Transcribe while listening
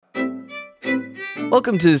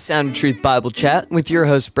Welcome to the Sound of Truth Bible Chat with your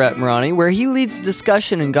host, Brett Morani, where he leads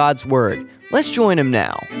discussion in God's Word. Let's join him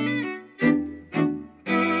now.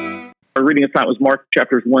 Our reading assignment was Mark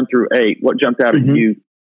chapters 1 through 8. What jumped out at you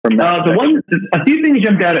from that? A few things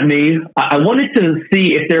jumped out at me. I wanted to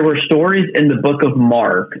see if there were stories in the book of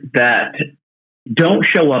Mark that don't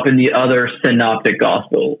show up in the other synoptic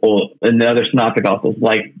gospel or in the other synoptic gospels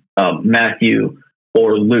like Matthew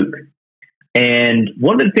or Luke. And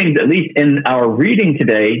one of the things, at least in our reading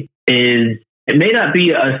today, is it may not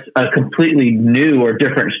be a completely new or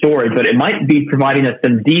different story, but it might be providing us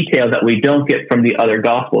some detail that we don't get from the other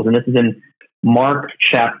gospels. And this is in Mark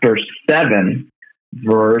chapter 7,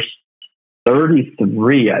 verse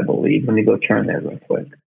 33, I believe. Let me go turn there real quick.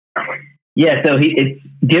 Yeah, so it's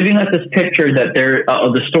giving us this picture that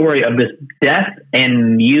of the story of this deaf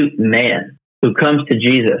and mute man who comes to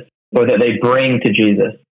Jesus, or that they bring to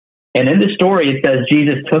Jesus. And in the story, it says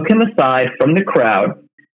Jesus took him aside from the crowd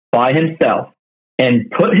by himself and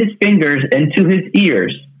put his fingers into his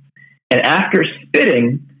ears. And after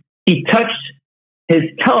spitting, he touched his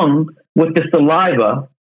tongue with the saliva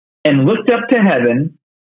and looked up to heaven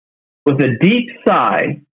with a deep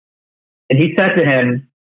sigh. And he said to him,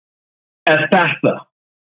 Ephphatha,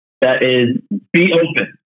 that is, be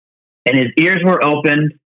open. And his ears were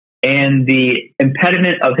opened, and the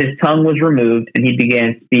impediment of his tongue was removed, and he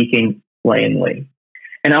began speaking plainly.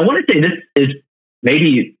 And I want to say this is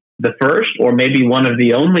maybe the first or maybe one of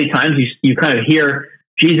the only times you kind of hear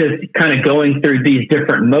Jesus kind of going through these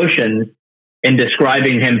different motions and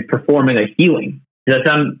describing him performing a healing. Does that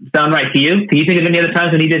sound right to you? Can you think of any other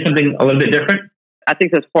times when he did something a little bit different? I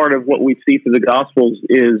think that's part of what we see through the Gospels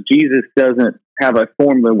is Jesus doesn't have a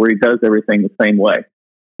formula where he does everything the same way.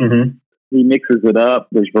 Mm-hmm. He mixes it up.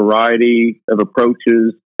 There's variety of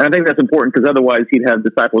approaches. And I think that's important because otherwise he'd have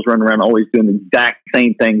disciples running around always doing the exact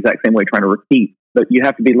same thing, exact same way, trying to repeat. But you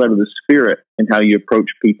have to be led of the Spirit in how you approach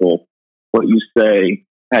people, what you say,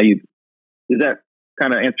 does that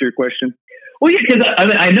kind of answer your question? Well, yeah, because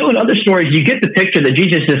I know in other stories you get the picture that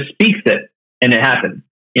Jesus just speaks it and it happens.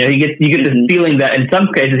 You know, you get this feeling that in some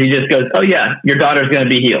cases he just goes, "Oh yeah, your daughter's going to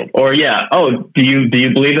be healed," or "Yeah, oh, do you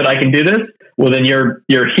believe that I can do this?" Well, then you're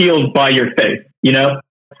healed by your faith. You know.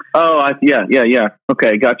 Oh, yeah.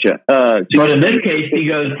 Okay, gotcha. But in this case, he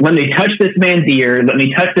goes, "Let me touch this man's ear. Let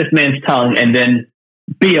me touch this man's tongue, and then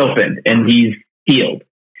be opened," and he's healed.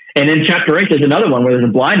 And in chapter 8, there's another one where there's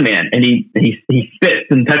a blind man, and he spits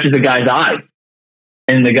and touches the guy's eyes,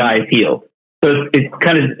 and the guy is healed. So it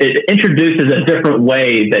introduces a different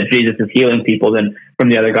way that Jesus is healing people than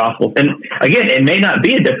from the other Gospels. And again, it may not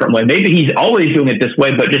be a different way. Maybe he's always doing it this way,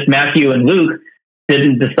 but just Matthew and Luke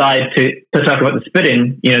didn't decide to talk about the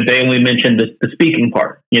spitting. You know, they only mentioned the speaking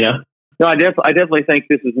part, you know? No, I definitely think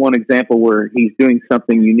this is one example where he's doing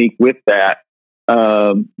something unique with that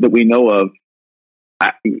we know of,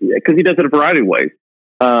 because he does it a variety of ways.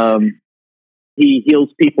 He heals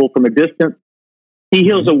people from a distance. He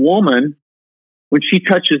heals a woman when she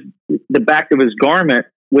touches the back of his garment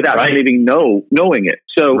without even knowing it.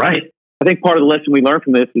 So I think part of the lesson we learn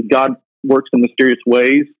from this is God works in mysterious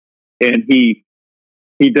ways, and he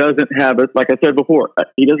doesn't have like I said before,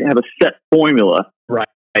 he doesn't have a set formula. Right.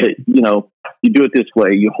 That, you do it this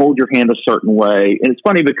way, you hold your hand a certain way. And it's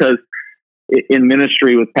funny because in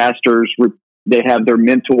ministry with pastors, they have their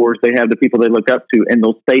mentors, they have the people they look up to, and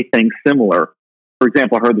they'll say things similar. For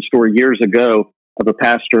example, I heard the story years ago of a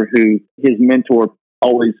pastor who his mentor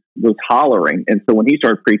always was hollering. And so when he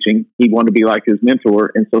started preaching, he wanted to be like his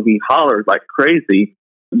mentor. And so he hollered like crazy.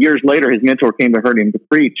 Years later, his mentor came to heard him to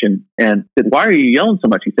preach and said, "Why are you yelling so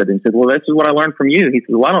much?" He said, "Well, this is what I learned from you." He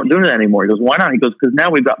said, "Well, I don't do that anymore." He goes, "Why not?" He goes, "Because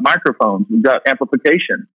now we've got microphones, we've got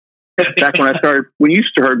amplification." Back when you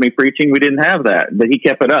used to heard me preaching, we didn't have that, but he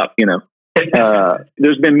kept it up,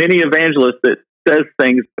 There's been many evangelists that says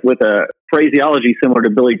things with a phraseology similar to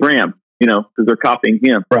Billy Graham, because they're copying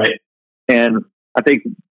him. Right. And I think,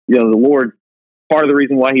 the Lord, part of the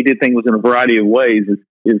reason why he did things in a variety of ways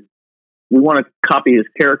is we want to copy his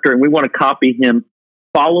character, and we want to copy him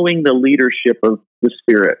following the leadership of the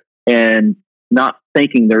Spirit and not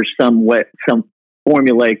thinking there's some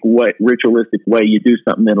formulaic way, ritualistic way you do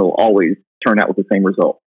something that'll always turn out with the same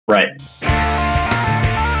result. Right.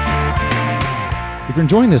 If you're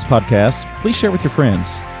enjoying this podcast, please share it with your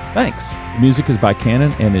friends. Thanks. The music is by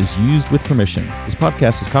Canon and is used with permission. This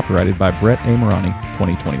podcast is copyrighted by Brett A. Morani,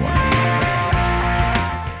 2021.